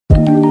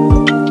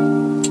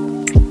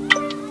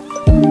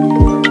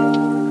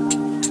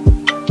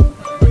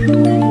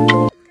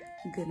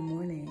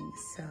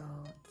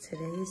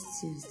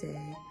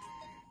Tuesday,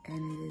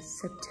 and it is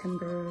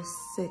September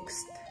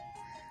 6th,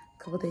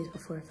 a couple days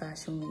before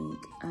Fashion Week.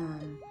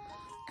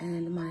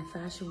 And my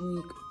Fashion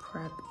Week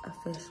prep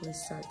officially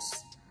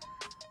starts,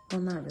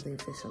 well, not really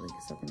officially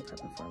because I've been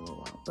prepping for a little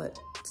while, but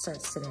it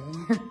starts today.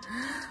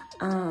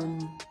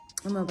 I'm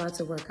about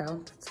to work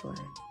out, that's why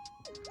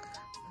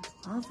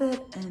I love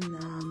it. And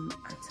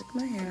I took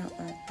my hair out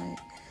last night.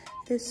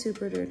 It's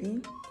super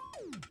dirty,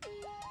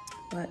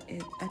 but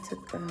I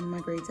took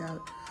my braids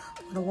out.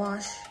 I'm gonna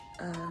wash,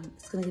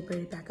 it's gonna get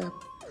braided back up.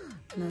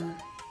 I'm gonna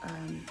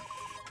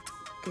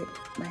get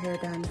my hair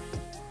done,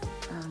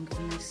 get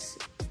a nice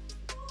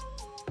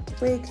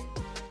wig,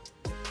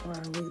 or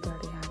a wig that I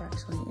already have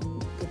actually,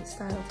 and get it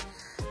styled.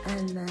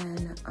 And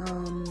then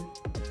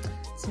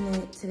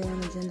today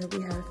on the agenda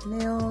we have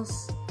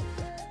nails,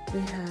 we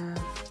have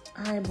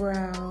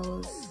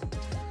eyebrows.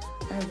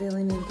 I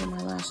really need to get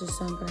my lashes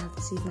done, but I have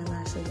to see if my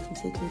lash lady can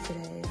take me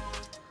today.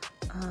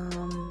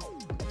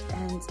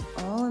 And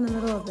all in the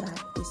middle of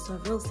that, we still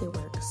have real estate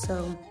work. So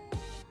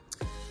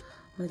I'm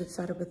gonna get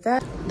started with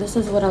that. This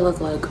is what I look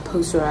like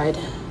post-ride.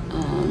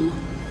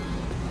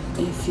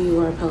 If you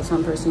are a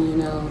Peloton person, you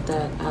know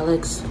that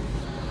Alex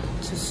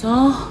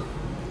Toussaint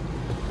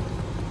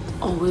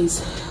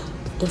always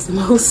does the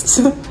most.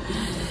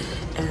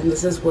 And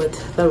this is what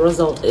the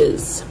result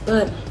is.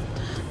 But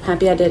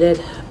happy I did it.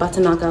 About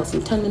to knock out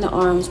some 10-minute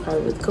arms,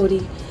 probably with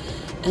Cody.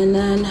 And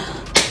then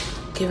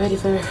get ready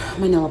for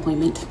my nail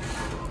appointment.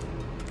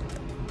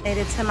 Made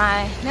it to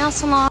my nail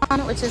salon,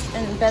 which is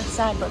in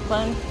Bedside,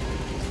 Brooklyn.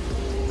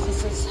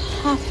 This is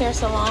Half Hair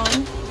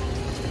Salon.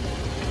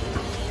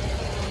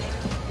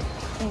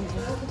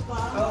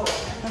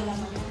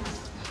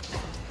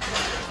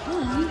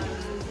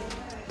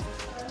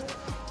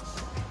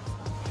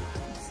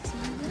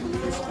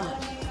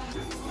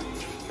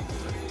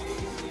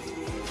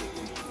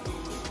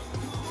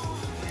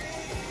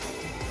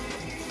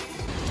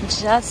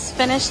 Just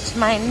finished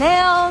my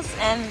nails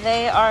and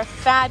they are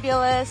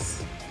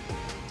fabulous.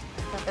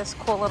 Got this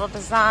cool little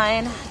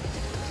design.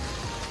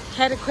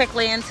 Headed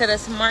quickly into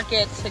this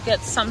market to get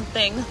some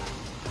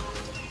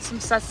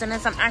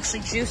sustenance. I'm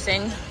actually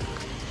juicing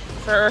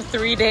for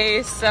 3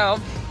 days, so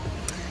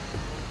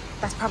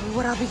that's probably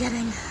what I'll be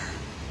getting.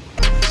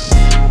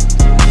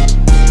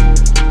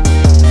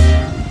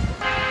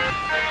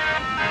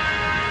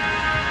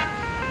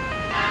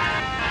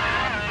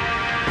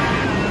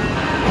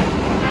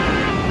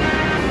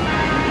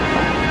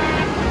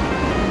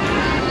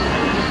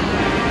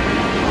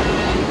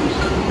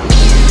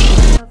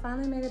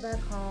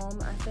 Back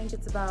home. I think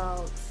it's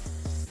about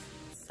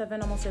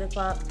 7, almost 8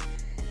 o'clock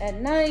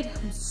at night.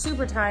 I'm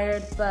super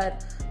tired,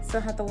 but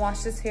still have to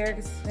wash this hair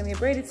because it's gonna be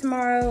braided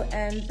tomorrow.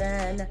 And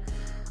then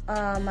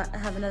I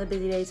have another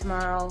busy day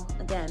tomorrow.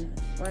 Again,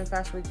 running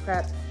Fashion Week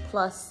prep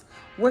plus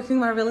working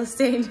my real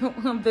estate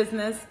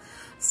business.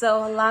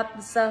 So a lot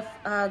of stuff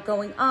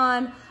going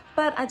on.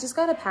 But I just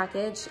got a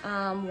package.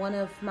 One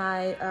of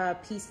my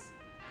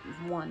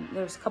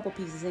there's a couple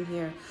pieces in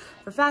here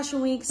for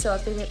Fashion Week, so I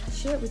figured I'd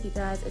share it with you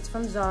guys. It's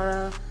from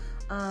Zara.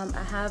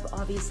 I have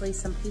obviously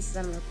some pieces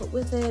I'm gonna put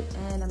with it,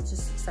 and I'm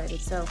just excited.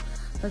 So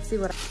let's see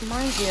what,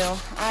 mind you,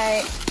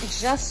 I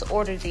just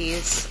ordered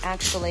these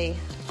actually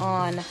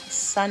on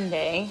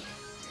Sunday.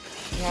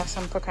 We have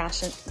some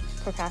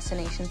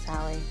procrastination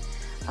Sally.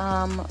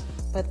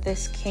 But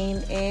this came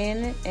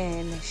in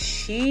and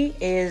she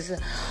is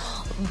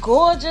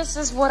gorgeous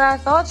as what I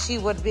thought she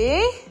would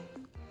be.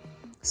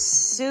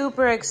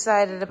 Super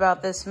excited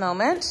about this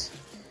moment.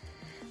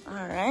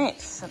 All right,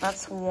 so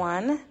that's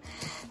one.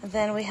 And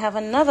then we have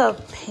another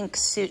pink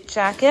suit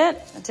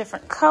jacket, a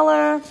different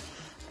color.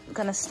 I'm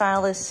gonna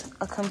style this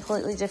a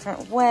completely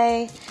different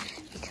way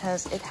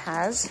because it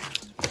has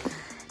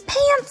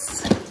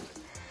pants.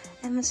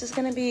 And this is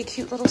gonna be a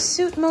cute little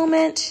suit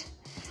moment.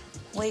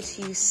 Wait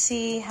till you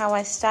see how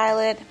I style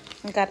it.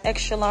 I got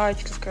extra large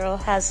because girl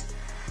has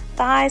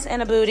thighs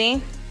and a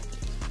booty.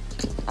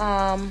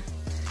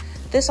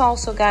 This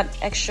also got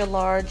extra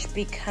large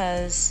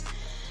because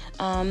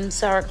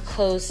Zara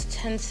clothes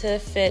tend to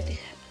fit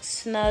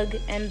snug.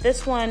 And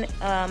this one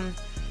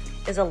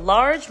is a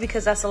large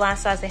because that's the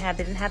last size they had.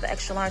 They didn't have the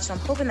extra large, so I'm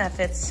hoping that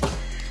fits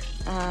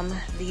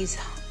these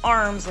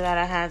arms that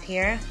I have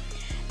here.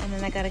 And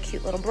then I got a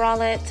cute little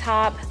bralette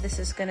top. This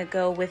is gonna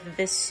go with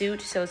this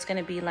suit, so it's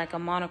gonna be like a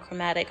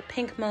monochromatic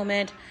pink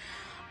moment.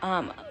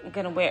 I'm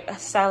gonna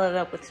style it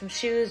up with some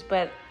shoes,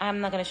 but I'm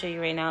not gonna show you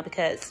right now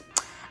because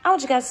I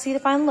want you guys to see the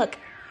final look.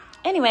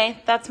 Anyway,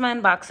 that's my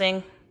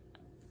unboxing.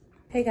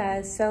 Hey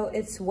guys, so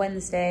it's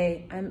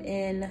Wednesday. I'm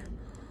in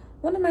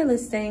one of my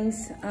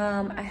listings.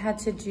 I had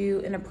to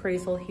do an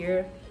appraisal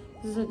here.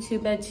 This is a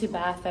 2-bed,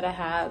 2-bath that I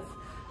have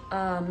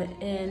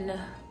in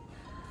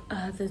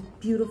the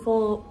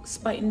beautiful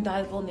Spuyten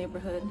Duyvil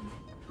neighborhood.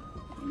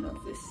 I don't know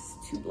if this is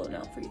too blown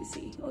out for you to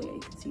see. Oh yeah, you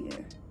can see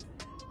there.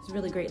 There's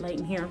really great light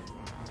in here.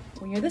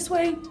 When you're this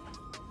way,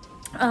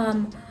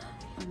 I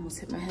almost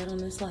hit my head on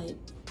this light.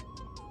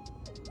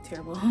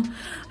 Terrible.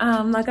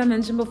 Like I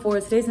mentioned before,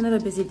 today's another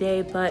busy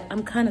day, but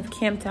I'm kind of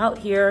camped out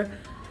here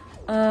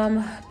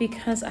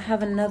because I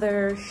have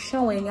another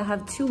showing. I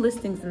have 2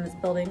 listings in this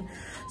building.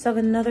 So I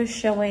have another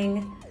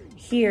showing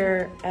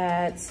here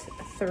at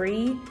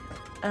 3.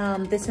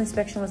 This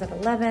inspection was at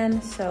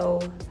 11, so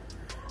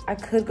I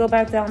could go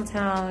back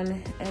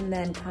downtown and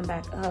then come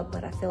back up,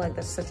 but I feel like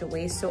that's such a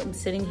waste. So I'm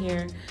sitting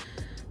here.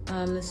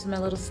 This is my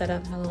little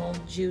setup, my little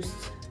juice.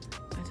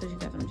 I told you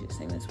guys I'm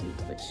juicing this week,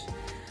 which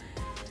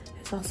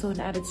is also an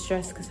added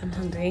stress because I'm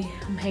hungry.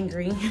 I'm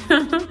hangry.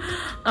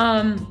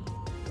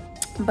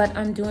 But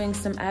I'm doing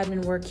some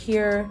admin work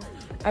here.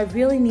 I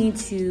really need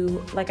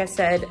to, like I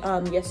said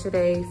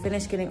yesterday,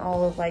 finish getting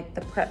all of like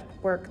the prep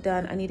work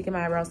done. I need to get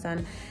my eyebrows done.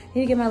 I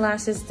need to get my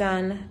lashes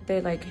done.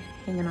 They're like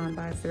hanging on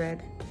by a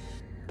thread.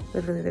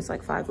 Literally, there's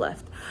like 5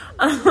 left.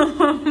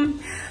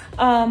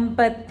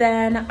 But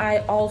then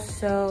I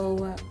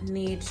also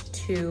need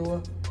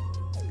to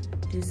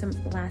do some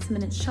last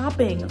minute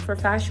shopping for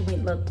Fashion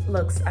Week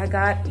looks.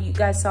 You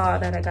guys saw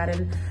that I got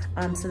in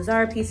some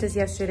Zara pieces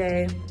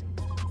yesterday.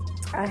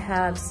 I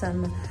have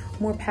some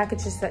more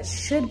packages that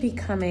should be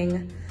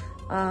coming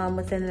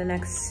within the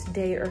next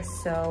day or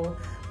so,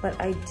 but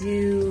I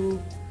do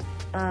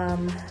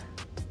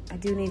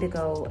need to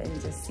go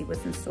and just see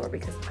what's in store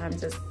because I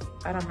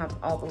don't have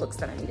all the looks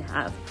that I need to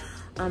have.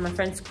 My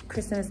friend's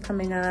Kristen is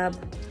coming up.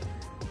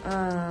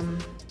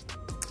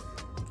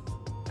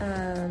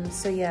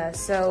 So yeah,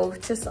 so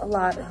just a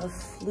lot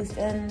of loose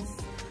ends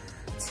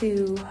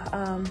to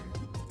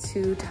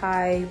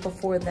tie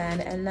before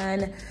then, and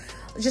then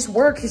just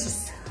work is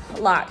just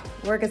a lot.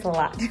 Work is a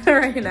lot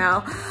right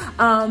now.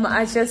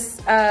 I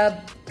just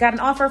got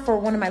an offer for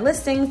one of my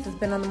listings. It's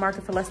been on the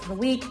market for less than a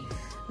week.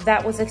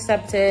 That was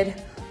accepted.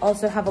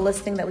 Also have a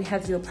listing that we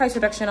had to do a price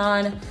reduction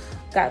on.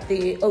 Got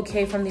the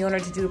okay from the owner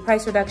to do a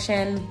price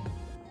reduction.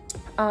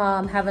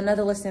 Have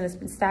another listing that's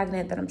been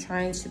stagnant that I'm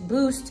trying to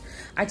boost.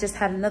 I just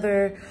had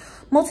another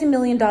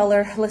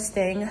multi-million-dollar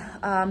listing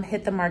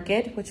hit the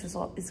market, which is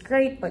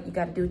great, but you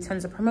got to do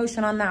tons of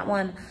promotion on that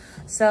one.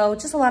 So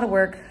just a lot of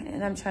work,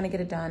 and I'm trying to get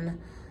it done.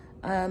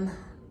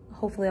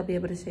 Hopefully I'll be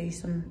able to show you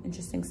some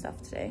interesting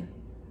stuff today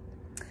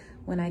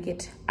when I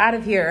get out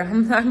of here.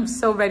 I'm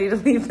so ready to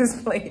leave this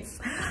place.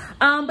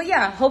 But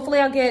yeah, hopefully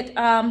I'll get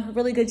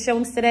really good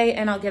showings today,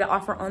 and I'll get an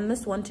offer on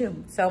this one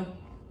too. So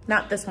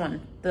not this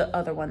one, the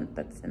other one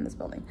that's in this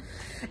building.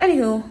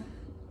 Anywho,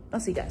 I'll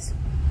see you guys.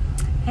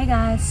 Hey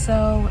guys,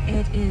 so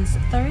it is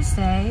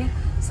Thursday,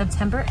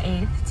 September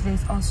 8th.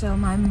 Today's also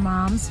my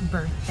mom's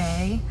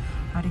birthday.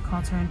 I already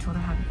called her and told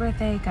her happy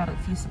birthday. Got a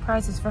few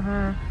surprises for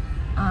her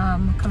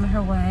coming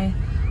her way.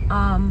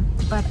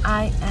 But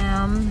I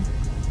am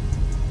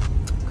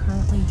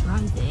currently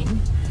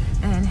driving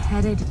and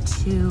headed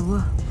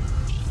to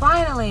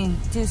finally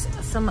do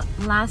some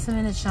last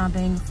minute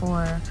shopping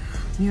for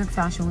New York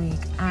Fashion Week.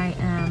 I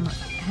am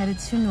headed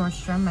to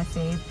Nordstrom, my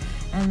fave,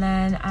 and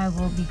then I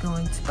will be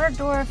going to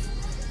Bergdorf,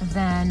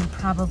 then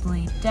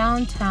probably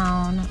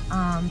downtown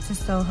to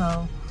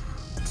Soho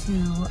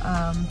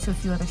to a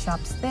few other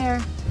shops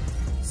there.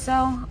 So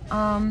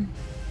I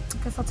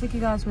guess I'll take you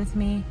guys with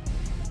me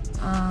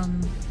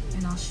and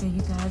I'll show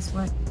you guys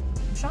what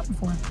I'm shopping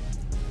for.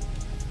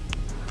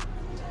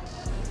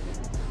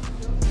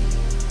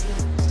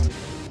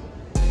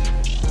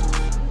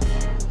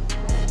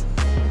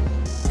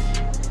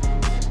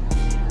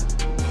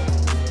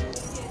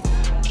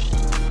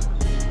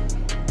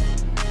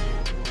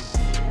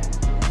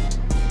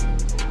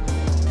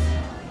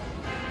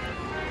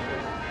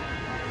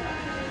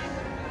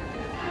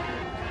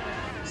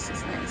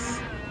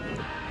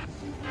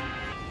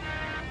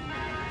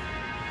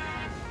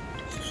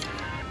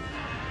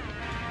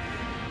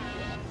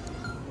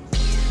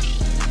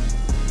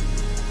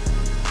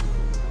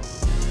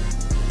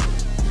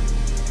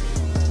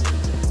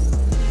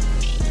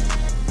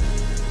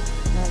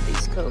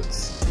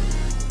 Coats.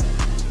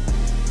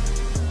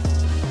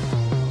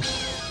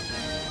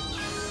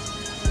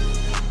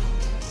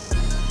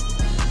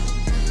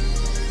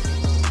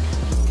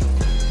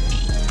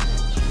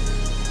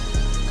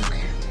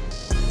 Okay.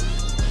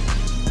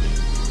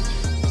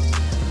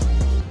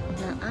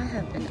 Now I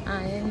have been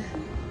eyeing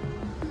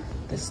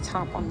this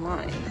top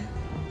online.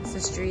 This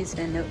is Dries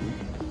Van Noten.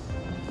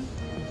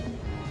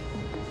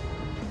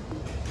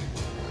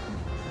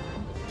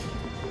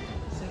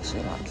 It's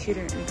actually a lot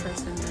cuter in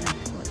person than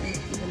what it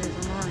even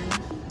is online.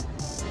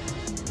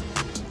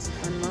 It's a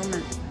fun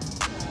moment.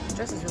 The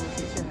dress is really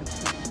cute too.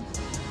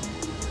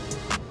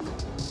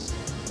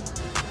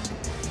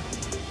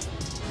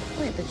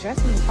 Wait, the dress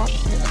and the top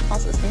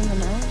cost the same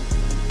amount?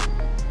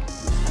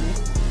 That's funny.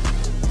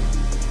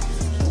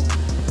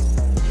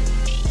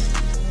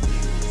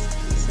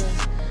 So,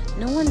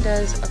 no one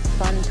does a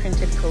fun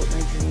printed coat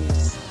like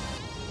Dries.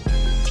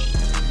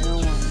 No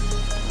one.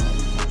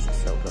 This is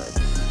so good.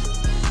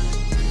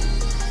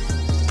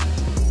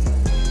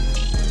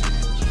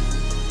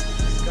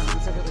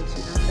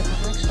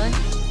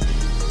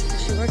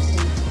 She works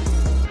here.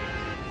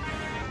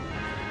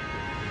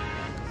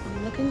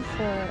 I'm looking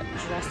for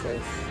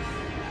dresses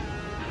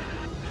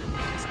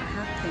because I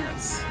have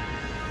pants. I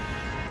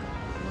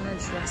want a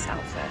dress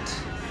outfit.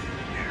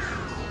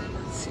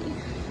 Let's see.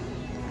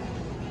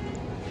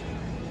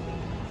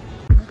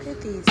 at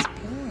these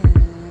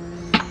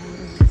pants.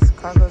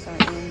 Cargos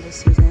are in this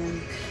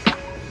season.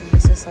 And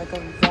this is like a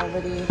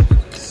velvety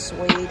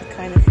suede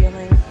kind of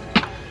feeling.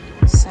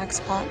 Sax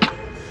pop.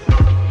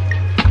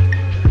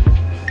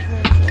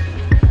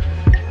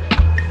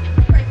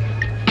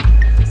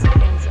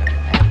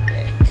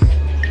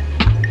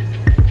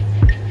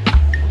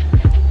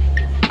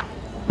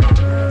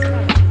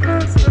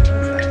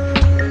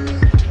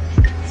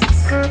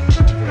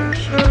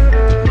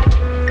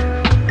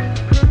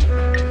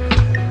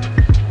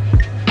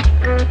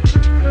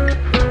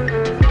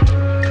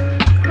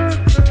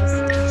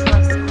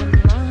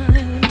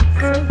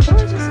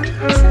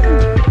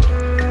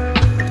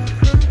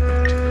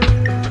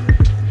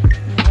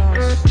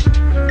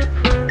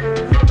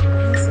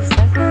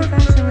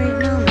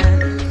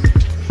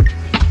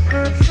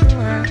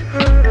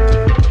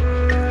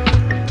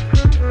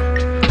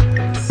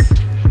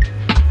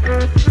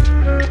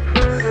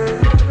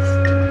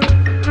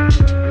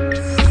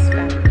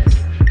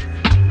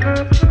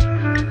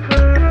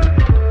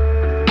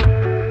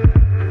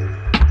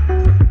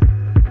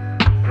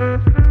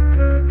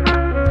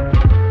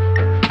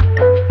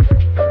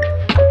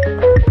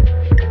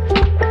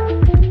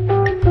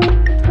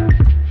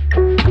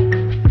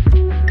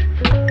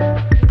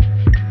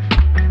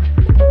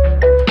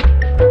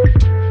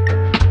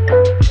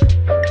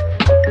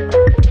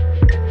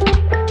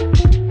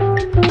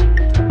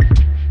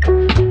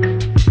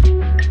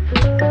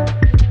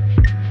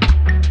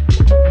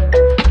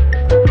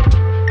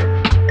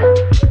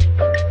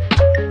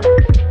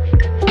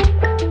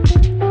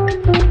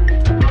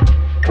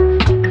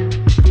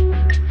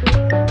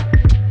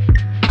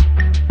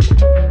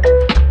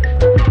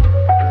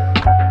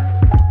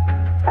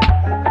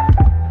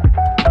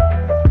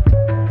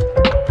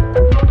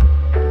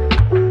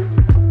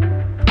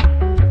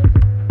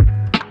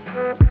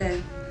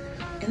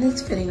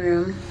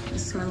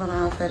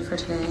 For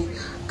today,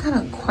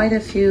 got quite a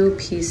few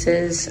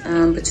pieces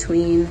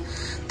between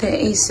the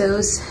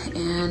ASOS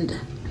and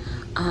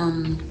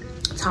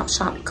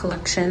Topshop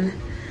collection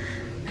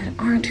that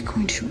aren't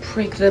going to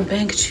break the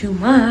bank too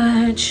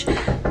much. But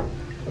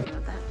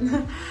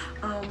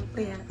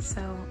yeah,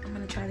 so I'm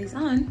gonna try these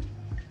on.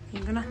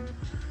 You're gonna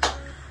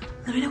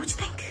let me know what you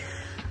think.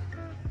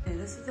 Okay,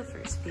 this is the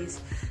first piece.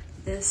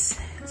 This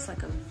is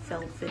like a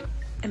velvet.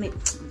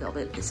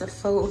 It's a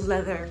faux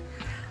leather.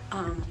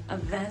 A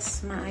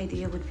vest. My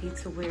idea would be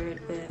to wear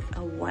it with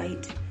a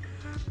white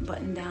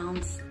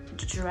button-down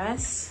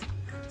dress,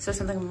 so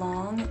something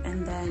long,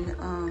 and then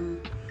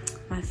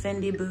my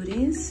Fendi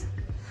booties.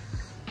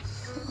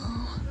 So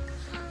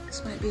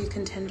this might be a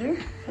contender.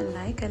 I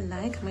like.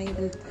 Might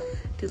even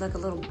do like a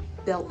little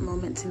belt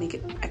moment to make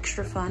it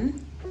extra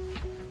fun.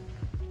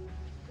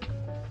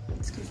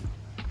 Excuse me.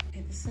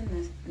 Okay, this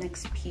is the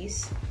next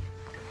piece.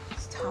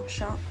 It's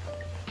Topshop.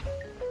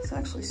 It's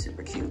actually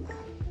super cute.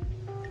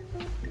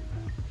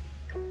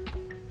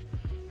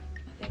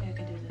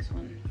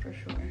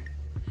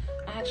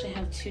 I actually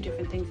have two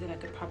different things that I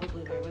could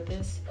probably wear with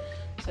this,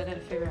 so I gotta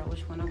figure out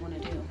which one I want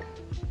to do.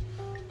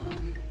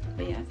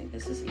 But yeah, I think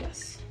this is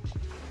yes.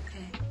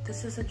 Okay,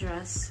 this is a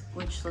dress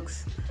which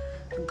looks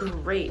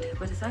great,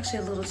 but it's actually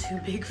a little too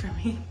big for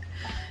me.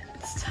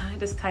 It's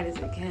tied as tight as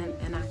it can,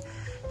 and I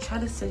try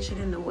to cinch it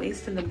in the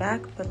waist and the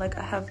back, but like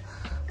I have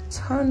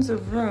tons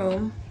of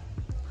room.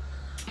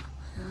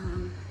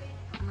 I'm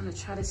gonna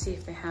try to see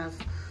if they have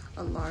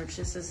a large.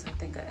 This is, I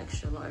think, an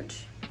extra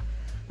large.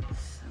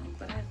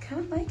 But I kind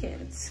of like it.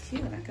 It's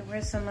cute. I could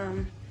wear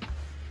some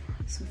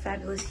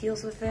fabulous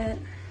heels with it.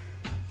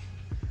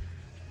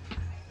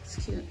 It's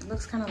cute. It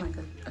looks kind of like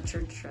a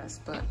church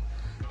dress, but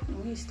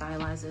when you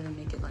stylize it and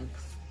make it like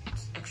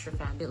extra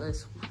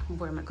fabulous,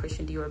 wear my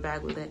Christian Dior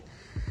bag with it,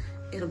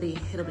 it'll be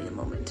a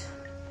moment.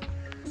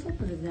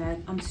 What is that?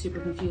 I'm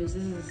super confused.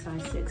 This is a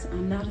size 6.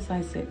 I'm not a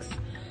size 6.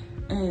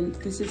 And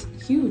this is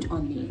huge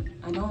on me.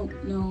 I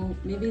don't know,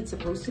 maybe it's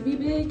supposed to be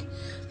big.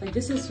 Like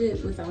this is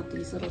it without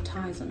these little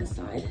ties on the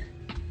side.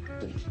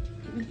 But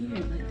even here,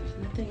 like there's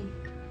nothing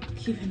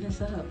keeping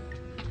this up.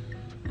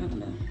 I don't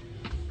know.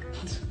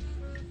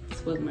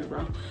 Spoiled my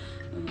bra.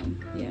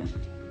 Yeah,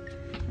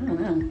 I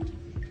don't know.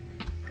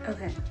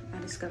 Okay,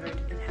 I discovered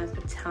it has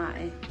a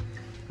tie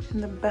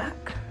in the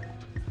back.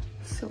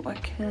 So I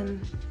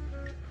can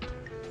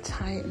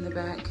tie it in the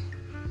back.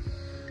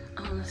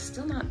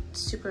 Still not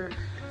super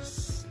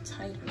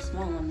tight or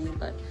small on me,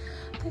 but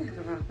I think I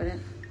can rock with it.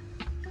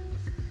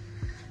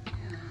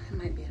 Yeah, it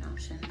might be an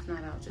option. If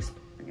not, I'll just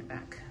bring it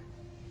back.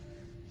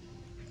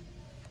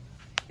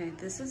 Okay,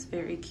 this is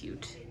very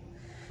cute.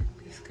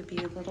 This could be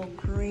a little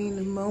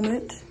green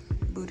moment.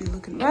 Booty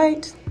looking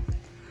right.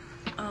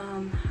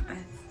 I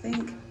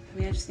think,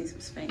 maybe I just need some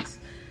Spanx.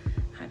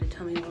 Had to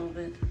tell me a little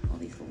bit, all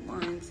these little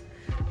lines,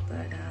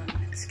 but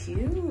it's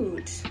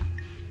cute.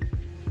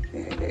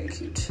 Very, very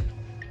cute.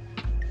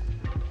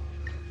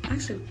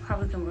 Actually,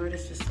 probably can wear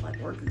this just to like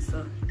work and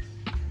stuff.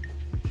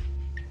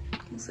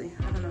 We'll see.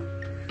 I don't know.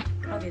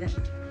 I'll get it.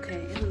 Okay,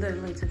 it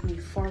literally took me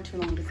far too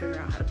long to figure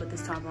out how to put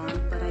this top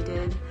on, but I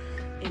did.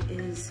 It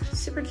is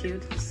super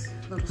cute. This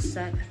little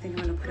set. I think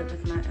I'm gonna put it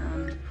with my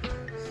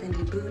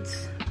Fendi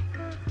boots.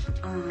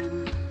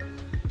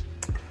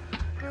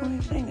 Only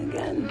thing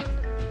again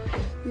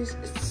is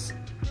it's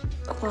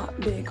a lot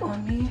big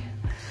on me.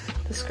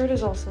 The skirt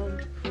is also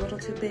a little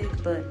too big,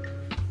 but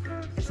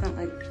it's not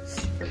like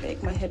super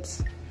big. My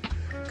hips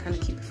kind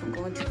of keep it from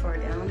going too far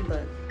down,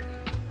 but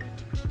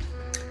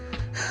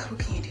what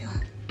can you do?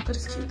 But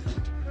it's cute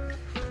though.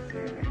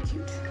 Very, very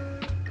cute.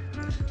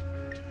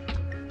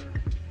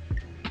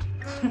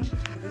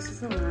 This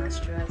is the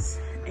last dress,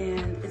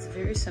 and it's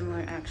very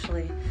similar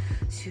actually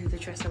to the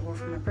dress I wore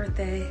for my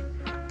birthday.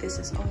 This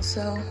is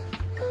also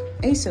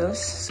ASOS,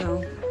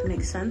 so it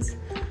makes sense.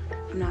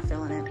 I'm not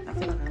feeling it. I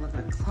feel like I look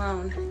like a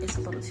clown. It's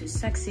a little too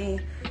sexy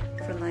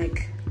for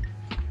like,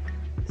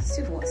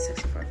 super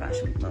sexy for a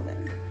fashion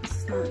moment.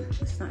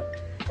 It's not.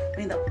 I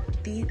mean,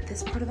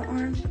 this part of the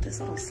arm with this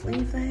little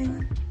sleeve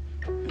thing,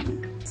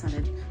 it's not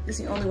it. This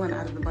is the only one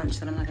out of the bunch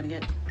that I'm not gonna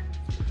get.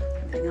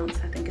 Everything else,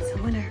 I think it's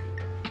a winner.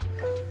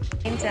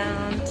 Came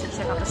down to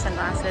check out the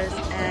sunglasses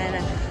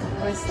and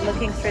was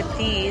looking for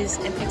these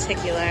in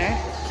particular.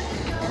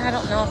 And I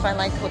don't know if I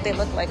like what they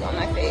look like on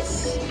my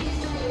face.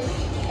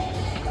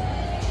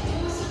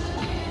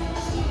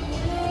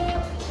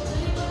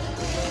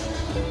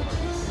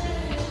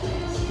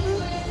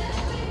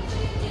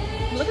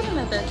 Looking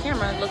at the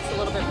camera, it looks a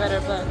little bit better,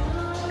 but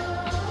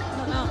I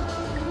don't know.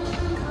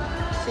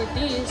 See,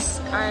 these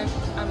I'm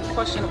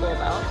questionable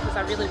about because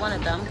I really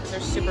wanted them because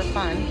they're super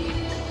fun.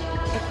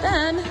 But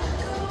then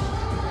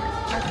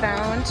I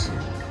found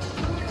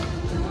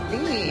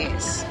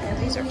these, and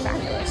these are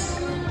fabulous.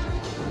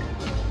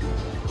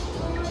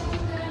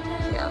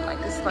 Yeah,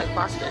 like this is like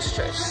Boss Bitch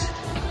Trish.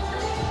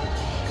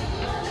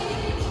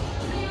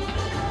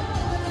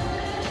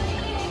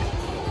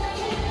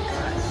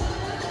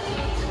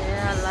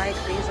 Yeah, I like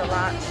these a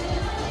lot.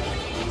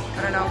 I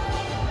don't know.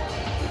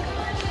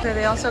 Okay,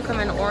 they also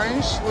come in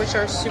orange, which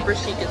are super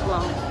chic as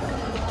well.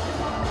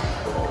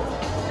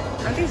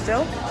 Aren't these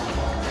dope?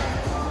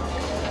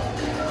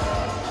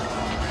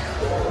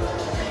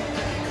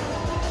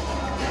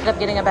 Ended up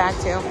getting a bag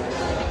too.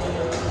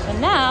 And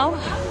now,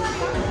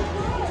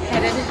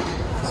 headed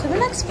to the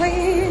next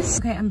place.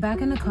 Okay, I'm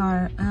back in the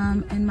car,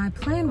 and my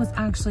plan was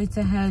actually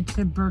to head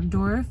to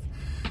Bergdorf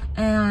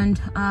and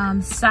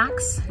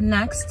Saks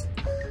next.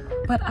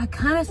 But I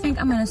kind of think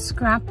I'm gonna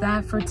scrap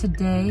that for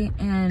today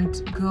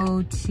and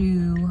go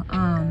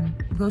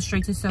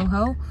straight to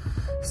Soho.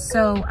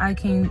 So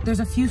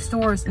there's a few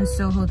stores in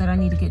Soho that I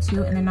need to get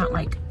to, and they're not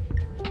like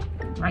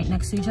right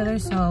next to each other.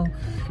 So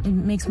it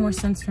makes more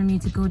sense for me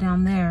to go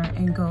down there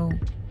and go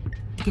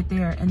get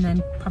there and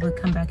then probably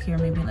come back here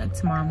maybe like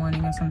tomorrow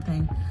morning or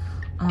something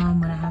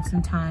when I have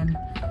some time,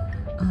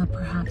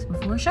 perhaps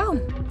before a show.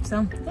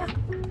 So yeah,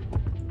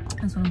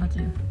 that's what I'm about to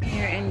do.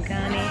 Here in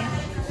Ghani,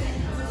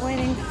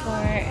 waiting for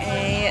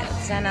a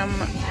denim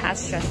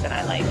patch dress that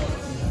I like.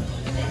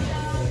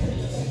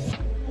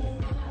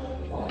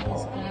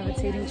 Just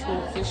gravitating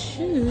towards the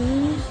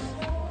shoes,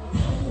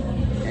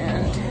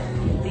 and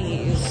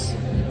these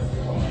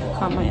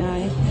caught my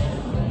eye.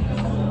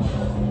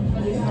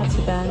 Not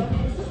too bad.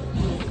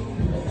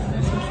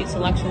 Some cute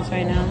selections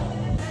right now.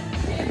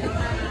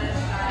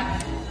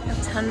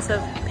 Have tons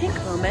of pink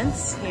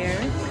moments here.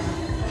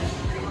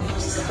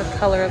 Just the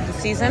color of the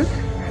season.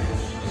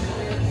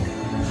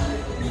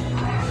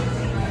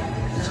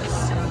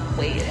 Just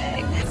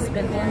waiting.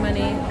 Spend more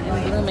money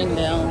in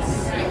Bloomingdale's.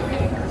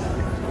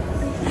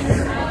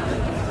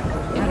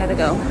 I gotta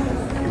go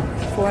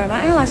for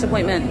my eyelash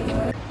appointment.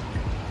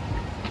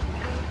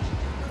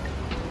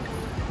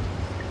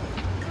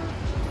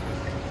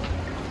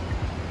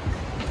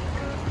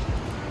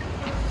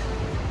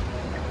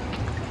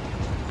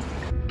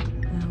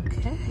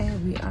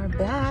 We are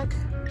back.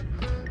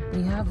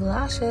 We have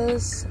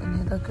lashes and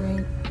they look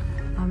great.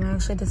 I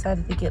actually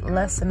decided to get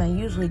less than I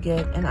usually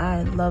get, and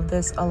I love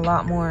this a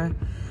lot more.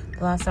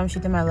 The last time she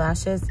did my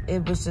lashes,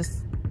 there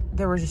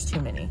were just too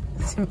many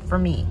for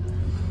me.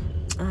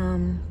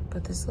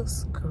 But this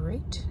looks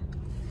great.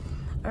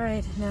 All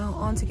right, now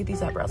on to get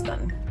these eyebrows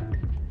done.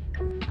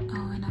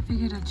 Oh, and I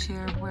figured I'd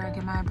share where I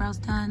get my eyebrows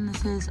done.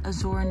 This is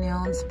Azure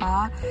Nail and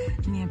Spa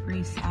in the Upper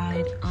East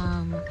Side,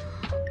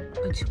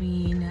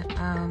 between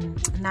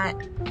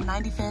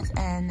 95th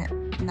and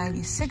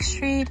 96th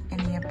Street in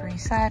the Upper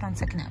East Side on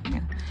 2nd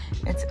Avenue.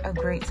 It's a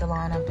great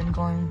salon. I've been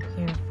going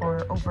here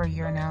for over a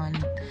year now, and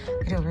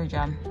they do a great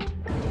job.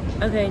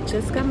 Okay,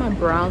 just got my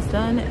brows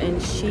done,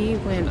 and she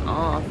went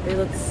off. They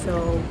look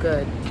so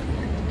good.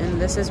 And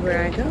this is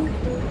where I go.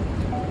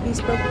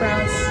 Bespoke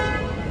brows.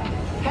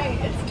 Hey,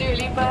 it's Dua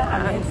Lipa.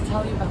 I'm here to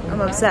tell you about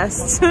I'm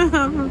obsessed.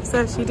 I'm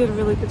obsessed. She did a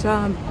really good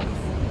job.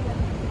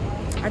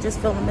 I just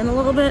filled them in a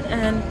little bit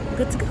and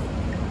good to go.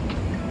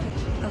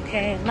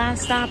 Okay,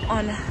 last stop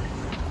on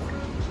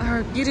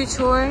our beauty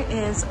tour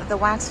is the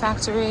Wax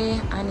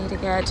Factory. I need to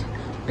get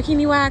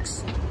bikini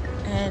wax.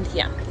 And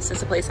yeah, this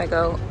is the place I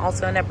go.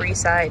 Also in Upper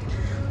East Side,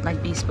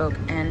 like Bespoke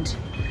and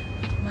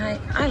my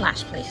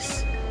eyelash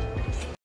place.